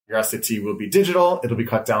Your SAT will be digital. It'll be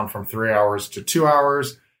cut down from 3 hours to 2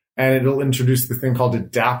 hours. And it'll introduce the thing called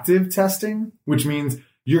adaptive testing, which means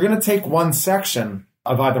you're going to take one section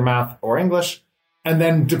of either math or English. And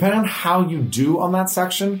then depending on how you do on that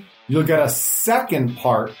section, you'll get a second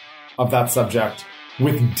part of that subject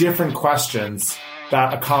with different questions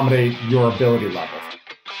that accommodate your ability level.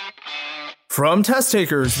 From test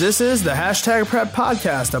takers, this is the Hashtag Prep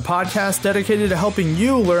Podcast, a podcast dedicated to helping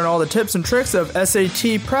you learn all the tips and tricks of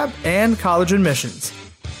SAT prep and college admissions.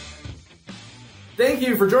 Thank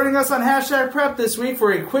you for joining us on Hashtag Prep this week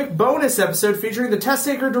for a quick bonus episode featuring the test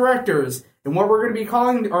taker directors and what we're going to be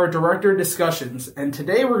calling our director discussions. And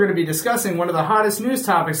today we're going to be discussing one of the hottest news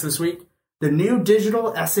topics this week, the new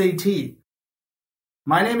digital SAT.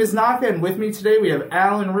 My name is Naka, and with me today we have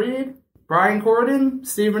Alan Reed, Brian Corden,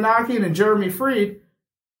 Steve Manakian, and Jeremy Freed.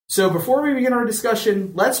 So before we begin our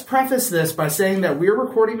discussion, let's preface this by saying that we're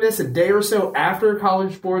recording this a day or so after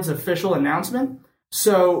College Board's official announcement.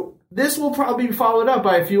 So this will probably be followed up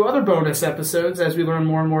by a few other bonus episodes as we learn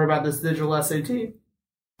more and more about this digital SAT.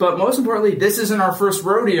 But most importantly, this isn't our first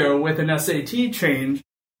rodeo with an SAT change.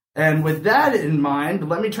 And with that in mind,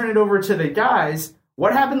 let me turn it over to the guys.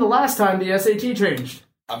 What happened the last time the SAT changed?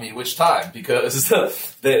 I mean, which time? Because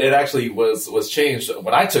it actually was changed.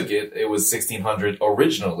 When I took it, it was 1600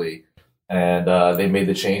 originally. And they made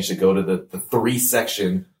the change to go to the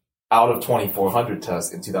 3-section out of 2400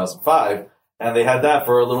 test in 2005. And they had that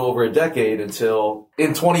for a little over a decade until in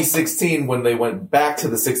 2016 when they went back to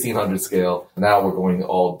the 1600 scale. Now we're going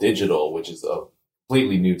all digital, which is a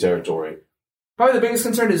completely new territory. Probably the biggest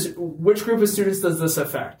concern is which group of students does this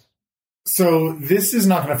affect? So this is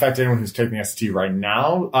not going to affect anyone who's taking the SAT right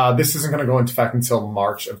now. This isn't going to go into effect until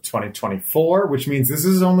March of 2024, which means this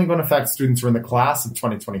is only going to affect students who are in the class of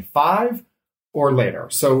 2025 or later.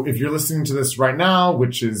 So if you're listening to this right now,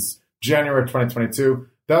 which is January of 2022,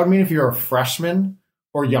 that would mean if you're a freshman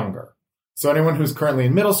or younger. So anyone who's currently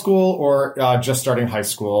in middle school or just starting high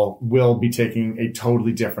school will be taking a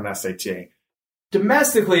totally different SAT.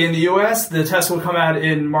 Domestically in the U.S., the test will come out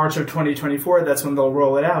in March of 2024. That's when they'll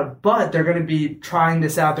roll it out. But they're going to be trying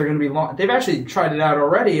this out. They've actually tried it out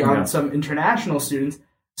already on some international students.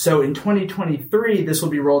 So in 2023, this will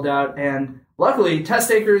be rolled out. And luckily, Test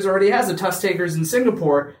Takers already has a Test Takers in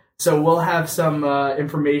Singapore. So we'll have some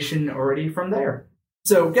information already from there.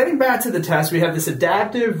 So getting back to the test, we have this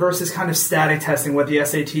adaptive versus kind of static testing, what the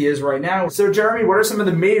SAT is right now. So Jeremy, what are some of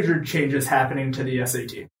the major changes happening to the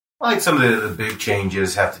SAT? I think some of the big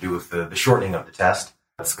changes have to do with the shortening of the test.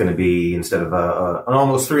 It's going to be, instead of an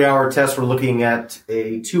almost 3-hour test, we're looking at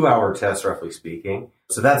a 2-hour test, roughly speaking.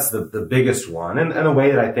 So that's the biggest one. And a way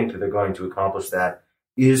that I think that they're going to accomplish that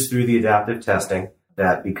is through the adaptive testing,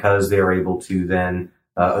 that because they're able to then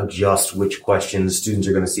adjust which questions students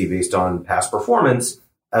are going to see based on past performance,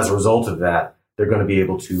 as a result of that, they're going to be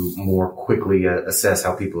able to more quickly assess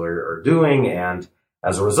how people are doing, and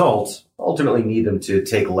as a result, ultimately need them to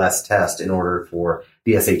take less tests in order for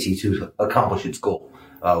the SAT to accomplish its goal,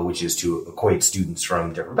 which is to equate students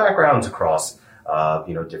from different backgrounds across,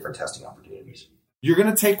 different testing opportunities. You're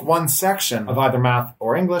going to take one section of either math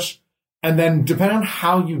or English, and then depending on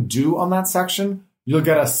how you do on that section, you'll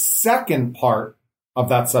get a second part of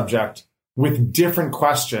that subject with different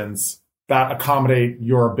questions that accommodate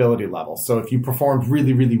your ability level. So if you performed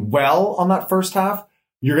really, really well on that first half,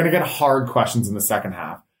 you're going to get hard questions in the second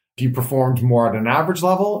half. If you performed more at an average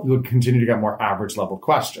level, you'll continue to get more average level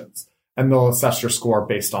questions, and they'll assess your score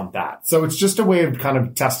based on that. So it's just a way of kind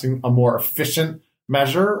of testing a more efficient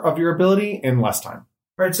measure of your ability in less time.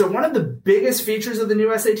 All right, so one of the biggest features of the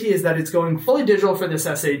new SAT is that it's going fully digital for this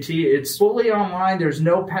SAT. It's fully online. There's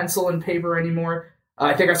no pencil and paper anymore.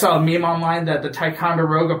 I think I saw a meme online that the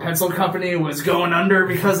Ticonderoga Pencil Company was going under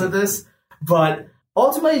because of this. But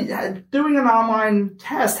ultimately, doing an online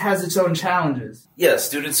test has its own challenges. Yeah,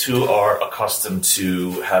 students who are accustomed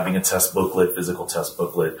to having a test booklet, physical test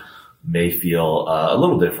booklet, may feel a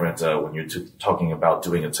little different when you're talking about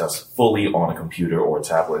doing a test fully on a computer or a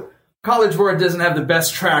tablet. College Board doesn't have the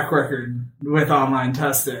best track record with online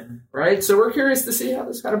testing, right? So we're curious to see how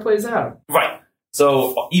this kind of plays out. Right.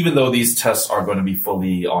 So even though these tests are going to be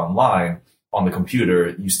fully online on the computer,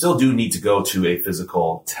 you still do need to go to a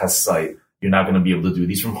physical test site. You're not going to be able to do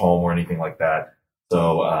these from home or anything like that.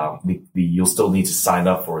 So you'll still need to sign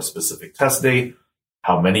up for a specific test date.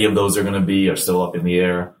 How many of those are going to be are still up in the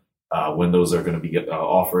air. When those are going to be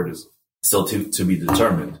offered is still to be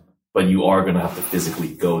determined. But you are going to have to physically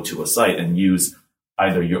go to a site and use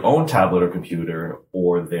either your own tablet or computer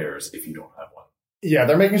or theirs if you don't have one. Yeah,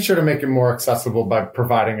 they're making sure to make it more accessible by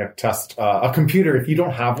providing a computer. If you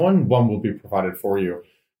don't have one, one will be provided for you.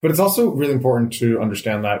 But it's also really important to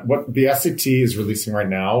understand that what the SAT is releasing right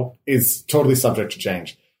now is totally subject to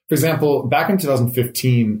change. For example, back in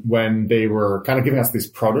 2015, when they were kind of giving us these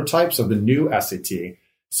prototypes of the new SAT,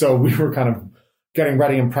 so we were kind of getting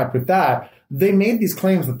ready and prepped with that, they made these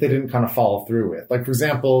claims that they didn't kind of follow through with. Like, for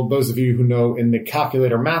example, those of you who know in the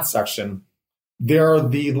calculator math section, there are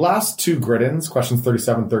the last two grid-ins, questions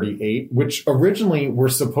 37, 38, which originally were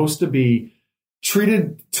supposed to be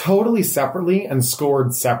treated totally separately and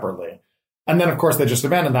scored separately. And then, of course, they just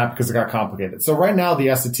abandoned that because it got complicated. So right now,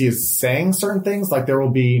 the SAT is saying certain things, like there will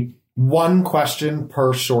be one question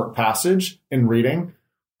per short passage in reading.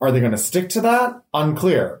 Are they going to stick to that?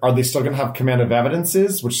 Unclear. Are they still going to have command of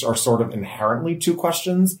evidences, which are sort of inherently two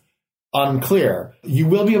questions? Unclear. You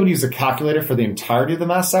will be able to use a calculator for the entirety of the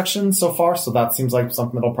math section so far, so that seems like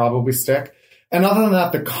something that'll probably stick. And other than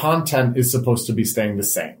that, the content is supposed to be staying the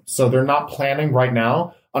same. So they're not planning right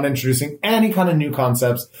now on introducing any kind of new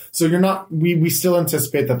concepts. So we still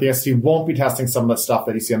anticipate that the SAT won't be testing some of the stuff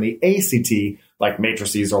that you see on the ACT, like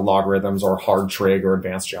matrices or logarithms or hard trig or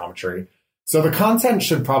advanced geometry. So the content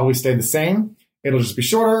should probably stay the same. It'll just be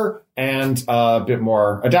shorter and a bit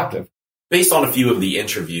more adaptive. Based on a few of the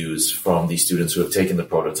interviews from the students who have taken the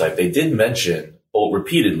prototype, they did mention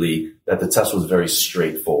repeatedly that the test was very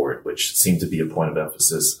straightforward, which seemed to be a point of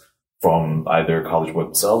emphasis from either College Board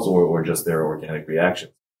themselves or just their organic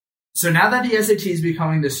reactions. So now that the SAT is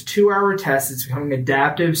becoming this 2-hour test, it's becoming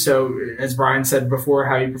adaptive. So as Brian said before,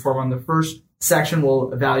 how you perform on the first section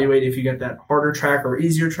will evaluate if you get that harder track or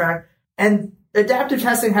easier track. And adaptive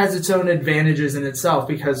testing has its own advantages in itself,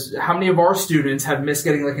 because how many of our students have missed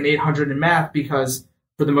getting like an 800 in math because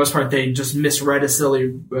for the most part they just made a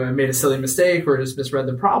silly mistake or just misread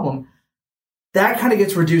the problem? That kind of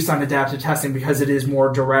gets reduced on adaptive testing because it is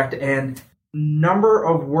more direct, and number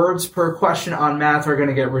of words per question on math are going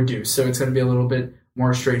to get reduced. So it's going to be a little bit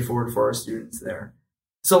more straightforward for our students there.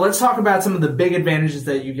 So let's talk about some of the big advantages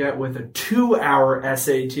that you get with a 2-hour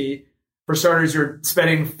SAT. For starters, you're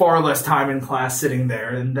spending far less time in class sitting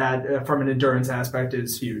there, and that, from an endurance aspect,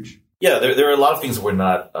 is huge. Yeah, there are a lot of things we're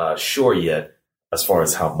not sure yet as far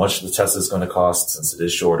as how much the test is going to cost. Since it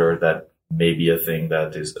is shorter, that may be a thing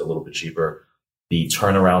that is a little bit cheaper. The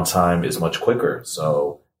turnaround time is much quicker.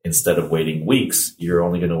 So instead of waiting weeks, you're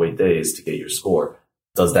only going to wait days to get your score.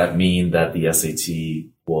 Does that mean that the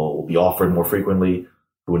SAT will be offered more frequently?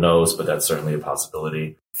 Who knows, but that's certainly a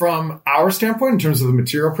possibility. From our standpoint, in terms of the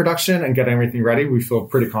material production and getting everything ready, we feel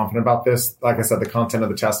pretty confident about this. Like I said, the content of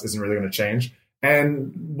the test isn't really going to change.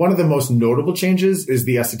 And one of the most notable changes is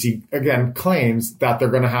the SAT, again, claims that they're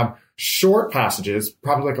going to have short passages,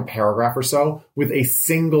 probably like a paragraph or so, with a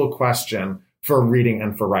single question for reading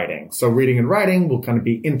and for writing. So reading and writing will kind of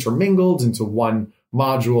be intermingled into one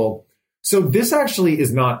module. So this actually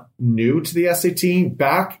is not new to the SAT.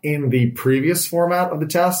 Back in the previous format of the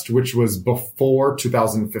test, which was before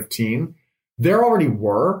 2015, there already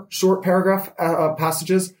were short paragraph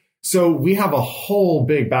passages. So we have a whole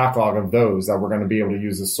big backlog of those that we're going to be able to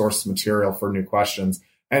use as source material for new questions,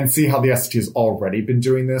 and see how the SAT has already been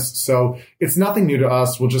doing this. So it's nothing new to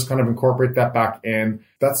us. We'll just kind of incorporate that back in.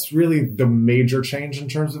 That's really the major change in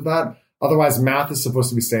terms of that. Otherwise, math is supposed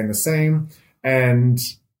to be staying the same. And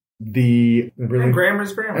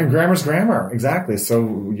grammar's grammar. And grammar's grammar, exactly.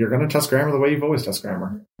 So you're going to test grammar the way you've always tested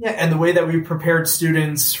grammar. Yeah, and the way that we prepared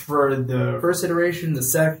students for the first iteration, the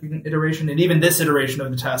second iteration, and even this iteration of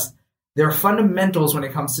the test, there are fundamentals when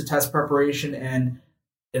it comes to test preparation, and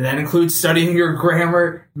that includes studying your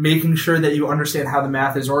grammar, making sure that you understand how the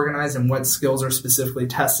math is organized and what skills are specifically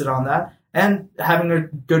tested on that, and having a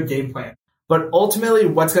good game plan. But ultimately,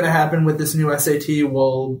 what's going to happen with this new SAT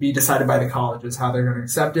will be decided by the colleges, how they're going to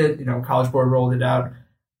accept it. You know, College Board rolled it out.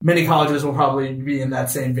 Many colleges will probably be in that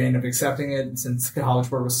same vein of accepting it, since the College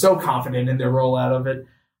Board was so confident in their rollout of it.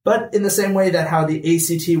 But in the same way that how the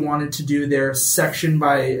ACT wanted to do their section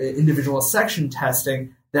by individual section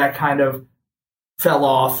testing, that kind of fell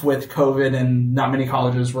off with COVID, and not many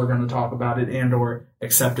colleges were going to talk about it and or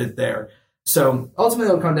accept it there. So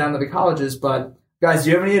ultimately, it'll come down to the colleges. But guys,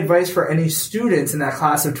 do you have any advice for any students in that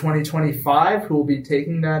class of 2025 who will be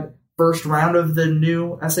taking that first round of the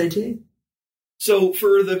new SAT? So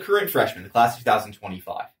for the current freshmen, the class of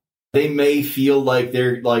 2025, they may feel like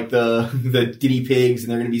they're like the guinea pigs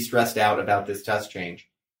and they're going to be stressed out about this test change.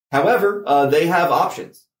 However, they have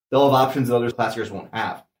options. They'll have options that other class years won't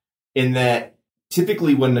have. In that,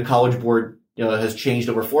 typically when the College Board has changed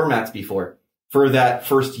over formats before, for that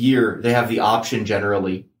first year, they have the option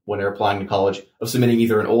generally when they're applying to college of submitting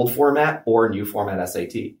either an old format or a new format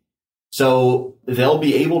SAT. So they'll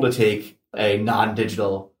be able to take a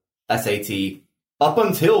non-digital SAT up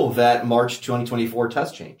until that March 2024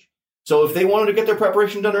 test change. So if they wanted to get their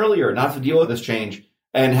preparation done earlier, not have to deal with this change,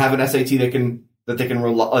 and have an SAT they can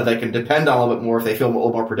depend on a little bit more if they feel a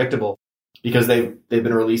little more predictable, because they've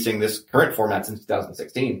been releasing this current format since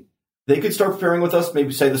 2016, they could start preparing with us,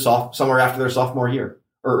 maybe say somewhere after their sophomore year,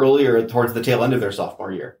 or earlier towards the tail end of their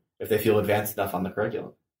sophomore year, if they feel advanced enough on the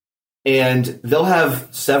curriculum. And they'll have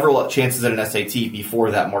several chances at an SAT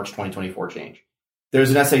before that March 2024 change. There's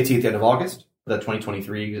an SAT at the end of August, the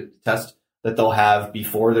 2023 test, that they'll have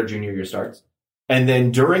before their junior year starts. And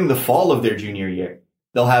then during the fall of their junior year,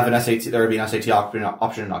 they'll have an SAT, there will be an SAT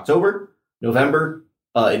option in October, November,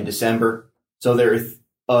 in December. So there's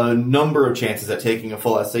a number of chances at taking a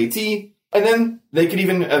full SAT. And then they could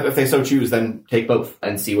even, if they so choose, then take both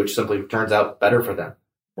and see which simply turns out better for them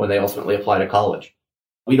when they ultimately apply to college.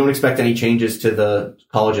 We don't expect any changes to the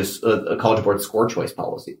College Board score choice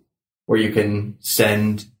policy, where you can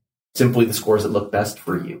send simply the scores that look best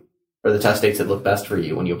for you, or the test dates that look best for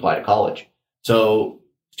you when you apply to college. So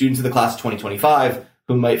students in the class of 2025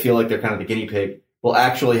 who might feel like they're kind of the guinea pig will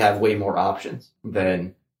actually have way more options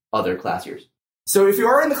than other class years. So if you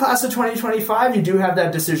are in the class of 2025, you do have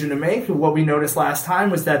that decision to make. What we noticed last time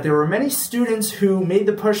was that there were many students who made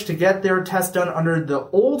the push to get their test done under the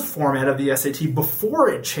old format of the SAT before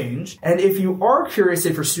it changed. And if you are curious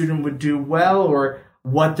if your student would do well or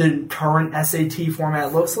what the current SAT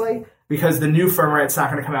format looks like, because the new format's not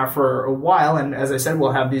going to come out for a while, and as I said,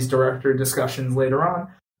 we'll have these director discussions later on,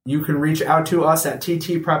 you can reach out to us at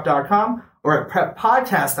ttprep.com or at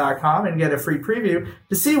preppodcast.com and get a free preview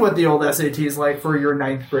to see what the old SAT is like for your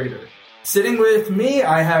 9th grader. Sitting with me,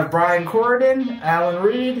 I have Brian Corridan, Alan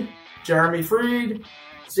Reed, Jeremy Freed,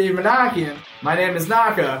 Steve Manakian. My name is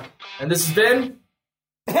Naka, and this has been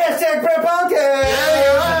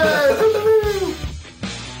 #PrepPodcast!